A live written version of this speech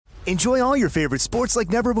Enjoy all your favorite sports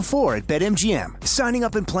like never before at BetMGM. Signing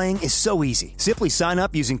up and playing is so easy. Simply sign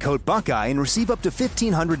up using code Buckeye and receive up to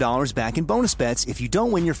 $1,500 back in bonus bets if you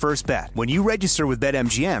don't win your first bet. When you register with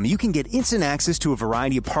BetMGM, you can get instant access to a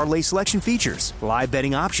variety of parlay selection features, live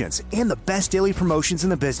betting options, and the best daily promotions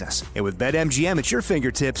in the business. And with BetMGM at your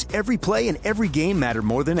fingertips, every play and every game matter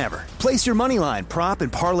more than ever. Place your moneyline, prop,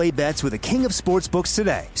 and parlay bets with the king of sportsbooks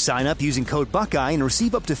today. Sign up using code Buckeye and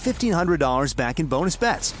receive up to $1,500 back in bonus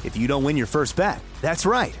bets if you don't win your first bet. That's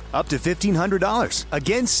right, up to $1,500.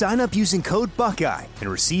 Again, sign up using code Buckeye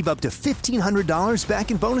and receive up to $1,500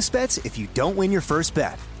 back in bonus bets if you don't win your first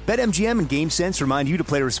bet. BetMGM and GameSense remind you to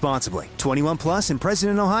play responsibly. 21 plus and present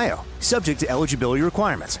in Ohio. Subject to eligibility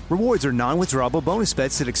requirements. Rewards are non-withdrawable bonus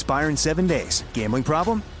bets that expire in 7 days. Gambling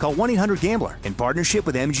problem? Call 1-800-GAMBLER in partnership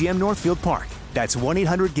with MGM Northfield Park. That's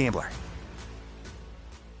 1-800-GAMBLER.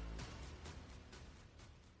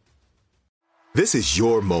 This is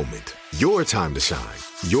your moment, your time to shine,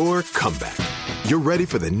 your comeback. You're ready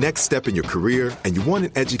for the next step in your career, and you want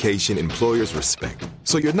an education employers respect.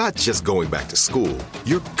 So you're not just going back to school,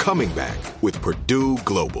 you're coming back with Purdue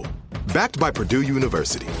Global. Backed by Purdue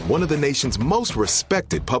University, one of the nation's most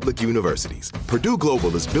respected public universities, Purdue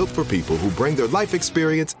Global is built for people who bring their life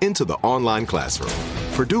experience into the online classroom.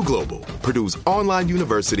 Purdue Global, Purdue's online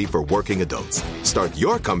university for working adults. Start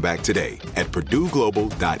your comeback today at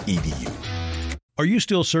purdueglobal.edu. Are you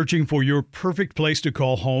still searching for your perfect place to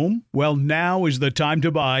call home? Well, now is the time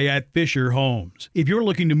to buy at Fisher Homes. If you're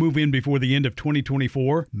looking to move in before the end of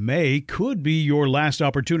 2024, May could be your last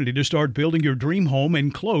opportunity to start building your dream home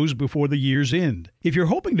and close before the year's end. If you're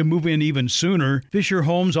hoping to move in even sooner, Fisher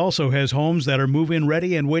Homes also has homes that are move-in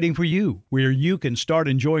ready and waiting for you, where you can start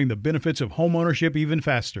enjoying the benefits of homeownership even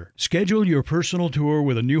faster. Schedule your personal tour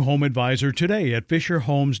with a new home advisor today at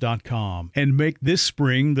FisherHomes.com and make this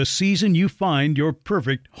spring the season you find your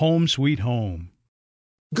perfect home sweet home.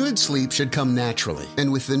 Good sleep should come naturally, and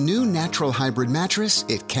with the new Natural Hybrid mattress,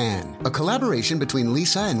 it can. A collaboration between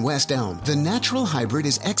Lisa and West Elm, the Natural Hybrid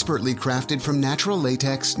is expertly crafted from natural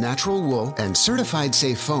latex, natural wool, and certified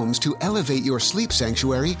safe foams to elevate your sleep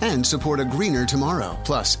sanctuary and support a greener tomorrow.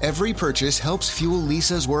 Plus, every purchase helps fuel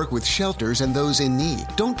Lisa's work with shelters and those in need.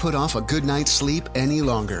 Don't put off a good night's sleep any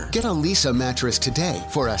longer. Get a Lisa mattress today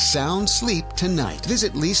for a sound sleep tonight.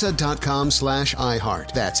 Visit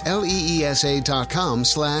lisa.com/iHeart. That's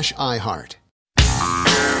LEESA.com/iHeart.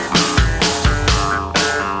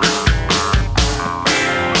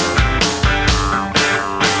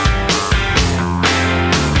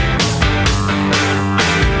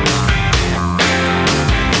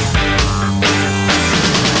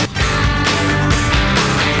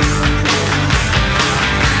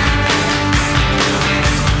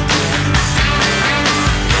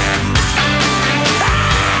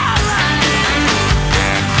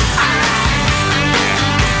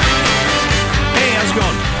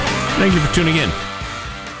 Thank you for tuning in.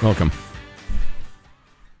 Welcome.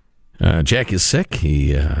 Jack is sick. He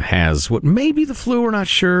has what may be the flu. We're not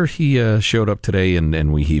sure. He showed up today,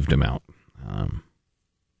 and we heaved him out.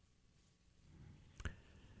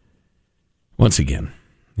 Once again,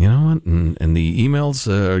 you know what? And the emails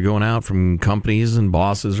are going out from companies, and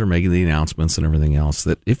bosses are making the announcements and everything else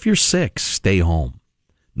that if you're sick, stay home.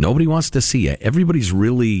 Nobody wants to see you. Everybody's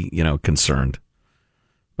really, concerned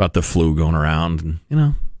about the flu going around,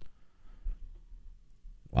 and,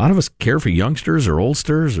 a lot of us care for youngsters or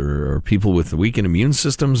oldsters or people with weakened immune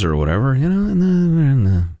systems or whatever,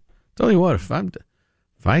 and tell you what, if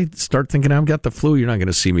I start thinking I've got the flu, you're not going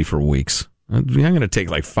to see me for weeks. I'm going to take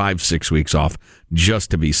like 5-6 weeks off just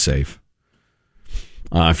to be safe.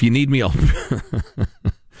 If you need me, I'll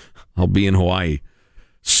be in Hawaii.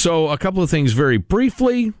 So a couple of things very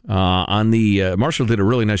briefly on the Marshall did a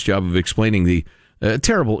really nice job of explaining the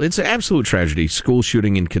terrible. It's an absolute tragedy. School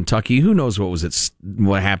shooting in Kentucky. Who knows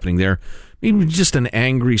what happening there? Maybe just an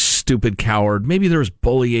angry, stupid coward. Maybe there's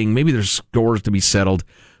bullying. Maybe there's scores to be settled.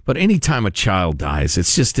 But anytime a child dies,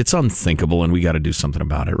 it's unthinkable, and we got to do something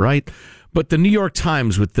about it, right? But the New York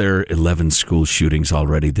Times, with their 11 school shootings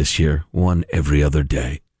already this year, one every other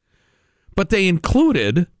day. But they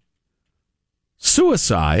included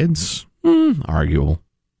suicides, arguable.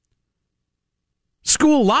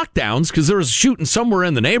 School lockdowns, because there was a shooting somewhere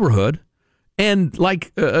in the neighborhood, and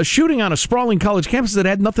like a shooting on a sprawling college campus that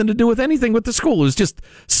had nothing to do with anything with the school. It was just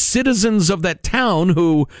citizens of that town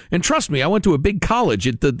who, and trust me, I went to a big college.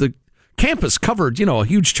 The campus covered, a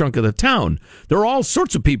huge chunk of the town. There were all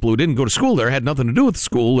sorts of people who didn't go to school there, had nothing to do with the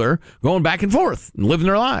school there, going back and forth and living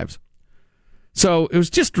their lives. So it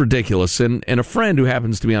was just ridiculous. And a friend who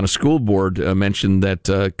happens to be on a school board mentioned that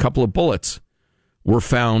a couple of bullets were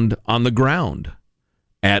found on the ground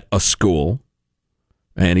at a school,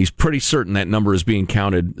 and he's pretty certain that number is being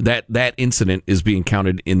counted, that incident is being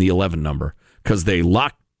counted in the 11 number, because they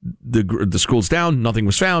locked the schools down, nothing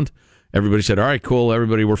was found. Everybody said, all right, cool,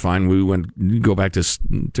 everybody, we're fine. We go back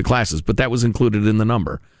to classes, but that was included in the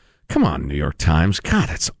number. Come on, New York Times. God,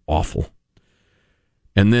 that's awful.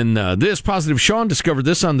 And then this positive Sean discovered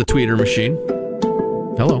this on the Tweeter machine.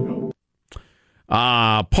 Hello.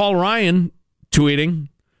 Paul Ryan tweeting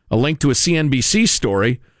a link to a CNBC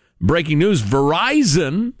story. Breaking news,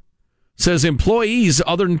 Verizon says employees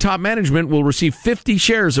other than top management will receive 50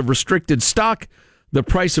 shares of restricted stock, the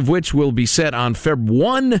price of which will be set on Feb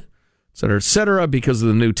 1, et cetera, because of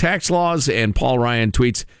the new tax laws. And Paul Ryan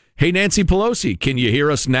tweets, hey, Nancy Pelosi, can you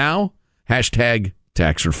hear us now? Hashtag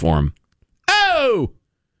tax reform. Oh,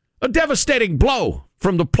 a devastating blow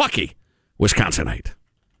from the plucky Wisconsinite,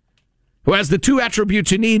 who has the two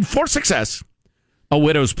attributes you need for success: a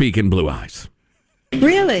widow's peak and blue eyes.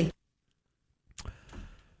 Really?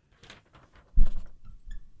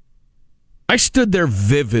 I stood there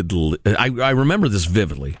vividly. I remember this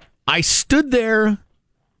vividly. I stood there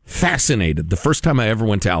fascinated the first time I ever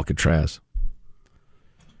went to Alcatraz.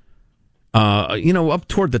 Up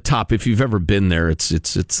toward the top, if you've ever been there, it's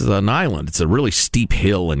an island. It's a really steep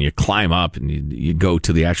hill, and you climb up and you go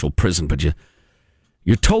to the actual prison, but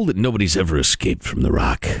you're told that nobody's ever escaped from the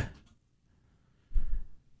rock.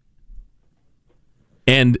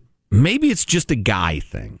 And maybe it's just a guy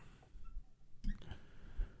thing,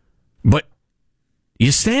 but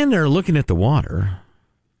you stand there looking at the water,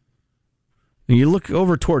 and you look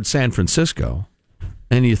over toward San Francisco,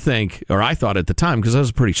 and you think, or I thought at the time, because I was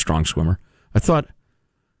a pretty strong swimmer, I thought,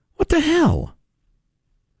 what the hell?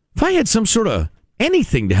 If I had some sort of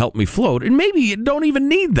anything to help me float, and maybe you don't even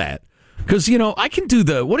need that, because, I can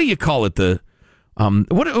do what do you call it,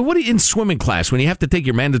 what in swimming class, when you have to take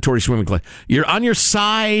your mandatory swimming class, you're on your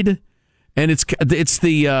side, and it's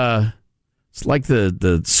like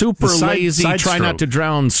the super lazy, try stroke. not to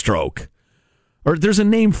drown stroke. Or there's a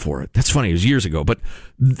name for it. That's funny. It was years ago, but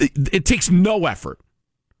it takes no effort.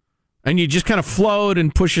 And you just kind of float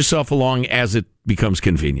and push yourself along as it becomes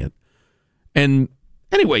convenient. And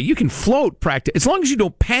anyway, you can float practice. As long as you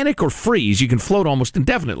don't panic or freeze, you can float almost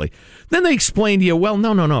indefinitely. Then they explain to you, well,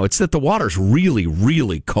 no. It's that the water's really,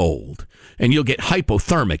 really cold. And you'll get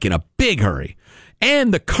hypothermic in a big hurry.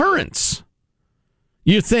 And the currents.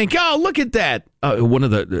 You think, oh, look at that. One of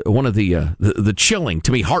the chilling,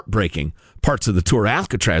 to me, heartbreaking parts of the tour of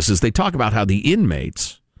Alcatraz is they talk about how the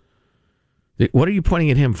inmates. What are you pointing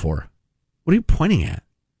at him for? What are you pointing at?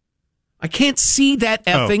 I can't see that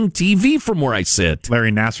effing TV from where I sit.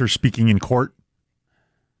 Larry Nassar speaking in court.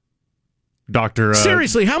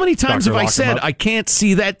 Seriously, how many times have I said I can't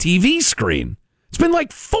see that TV screen? It's been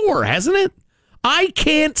like 4, hasn't it? I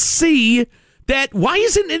can't see that. Why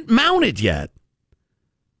isn't it mounted yet?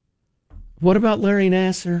 What about Larry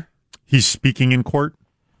Nassar? He's speaking in court.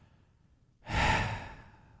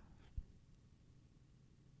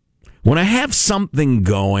 When I have something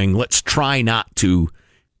going, let's try not to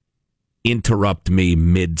interrupt me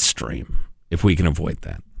midstream, if we can avoid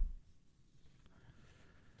that.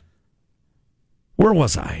 Where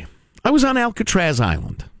was I? I was on Alcatraz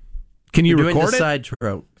Island. Can you record it? Side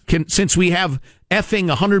throat. Since we have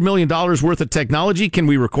effing $100 million worth of technology, can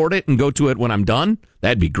we record it and go to it when I'm done?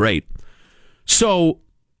 That'd be great. So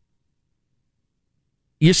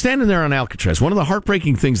you're standing there on Alcatraz. One of the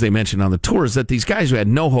heartbreaking things they mentioned on the tour is that these guys who had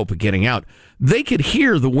no hope of getting out, they could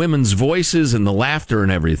hear the women's voices and the laughter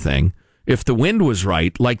and everything if the wind was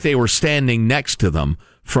right, like they were standing next to them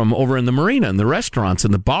from over in the marina and the restaurants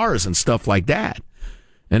and the bars and stuff like that.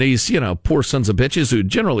 And these, poor sons of bitches who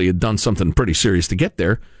generally had done something pretty serious to get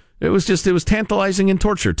there, it was tantalizing and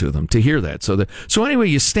torture to them to hear that. So anyway,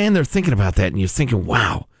 you stand there thinking about that and you're thinking,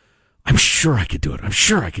 wow, I'm sure I could do it. I'm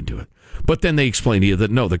sure I can do it. But then they explain to you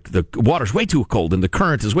that, no, the water's way too cold and the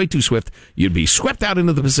current is way too swift. You'd be swept out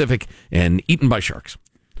into the Pacific and eaten by sharks.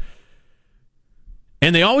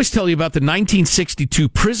 And they always tell you about the 1962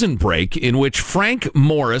 prison break in which Frank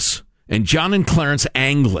Morris and John and Clarence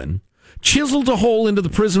Anglin chiseled a hole into the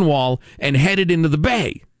prison wall and headed into the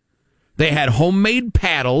bay. They had homemade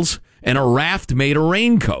paddles and a raft made of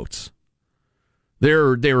raincoats. They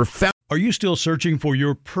were found. Are you still searching for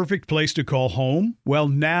your perfect place to call home? Well,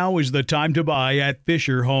 now is the time to buy at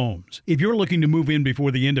Fisher Homes. If you're looking to move in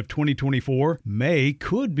before the end of 2024, May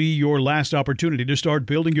could be your last opportunity to start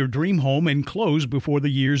building your dream home and close before the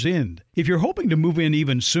year's end. If you're hoping to move in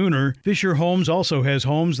even sooner, Fisher Homes also has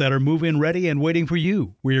homes that are move-in ready and waiting for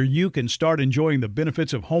you, where you can start enjoying the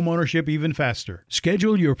benefits of homeownership even faster.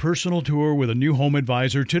 Schedule your personal tour with a new home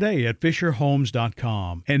advisor today at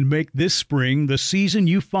FisherHomes.com and make this spring the season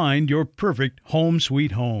you find your perfect home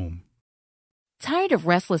sweet home. Tired of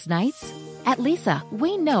restless nights? At Leesa,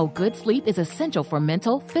 we know good sleep is essential for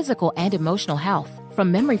mental, physical, and emotional health.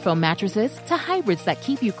 From memory foam mattresses to hybrids that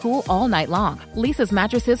keep you cool all night long, Leesa's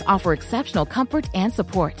mattresses offer exceptional comfort and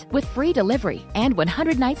support with free delivery and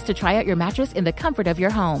 100 nights to try out your mattress in the comfort of your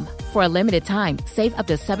home. For a limited time, save up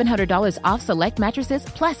to $700 off select mattresses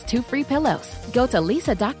plus 2 free pillows. Go to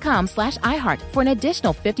Leesa.com/iHeart for an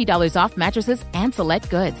additional $50 off mattresses and select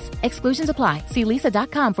goods. Exclusions apply. See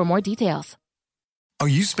Leesa.com for more details. Are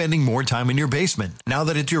you spending more time in your basement now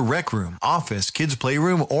that it's your rec room, office, kids'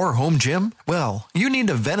 playroom, or home gym? Well, you need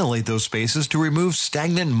to ventilate those spaces to remove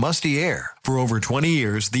stagnant, musty air. For over 20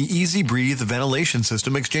 years, the Easy Breathe ventilation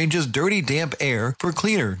system exchanges dirty, damp air for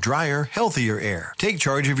cleaner, drier, healthier air. Take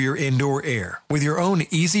charge of your indoor air with your own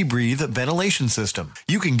Easy Breathe ventilation system.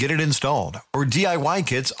 You can get it installed, or DIY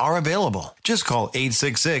kits are available. Just call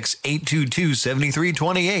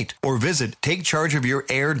 866-822-7328 or visit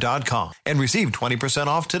takechargeofyourair.com and receive 20%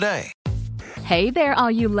 off today. Hey there,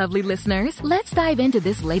 all you lovely listeners. Let's dive into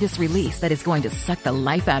this latest release that is going to suck the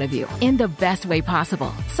life out of you in the best way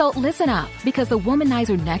possible. So listen up, because the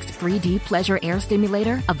Womanizer Next 3D Pleasure Air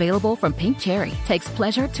Stimulator, available from Pink Cherry, takes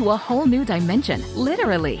pleasure to a whole new dimension,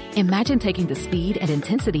 literally. Imagine taking the speed and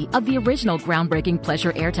intensity of the original groundbreaking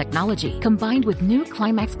Pleasure Air technology combined with new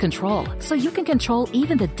climax control, so you can control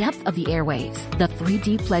even the depth of the airwaves. The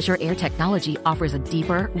 3D Pleasure Air technology offers a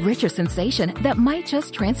deeper, richer sensation that might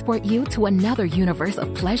just transport you to another universe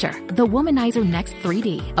of pleasure. The Womanizer Next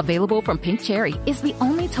 3D, available from Pink Cherry, is the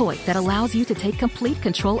only toy that allows you to take complete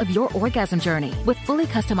control of your orgasm journey with fully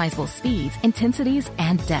customizable speeds, intensities,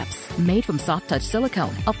 and depths. Made from soft touch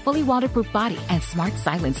silicone, a fully waterproof body, and smart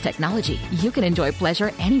silence technology, you can enjoy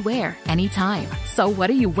pleasure anywhere, anytime. So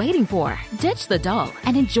what are you waiting for? Ditch the dull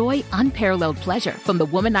and enjoy unparalleled pleasure from the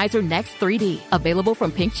Womanizer Next 3D, available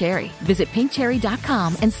from Pink Cherry. Visit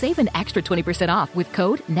pinkcherry.com and save an extra 20% off with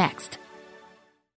code NEXT.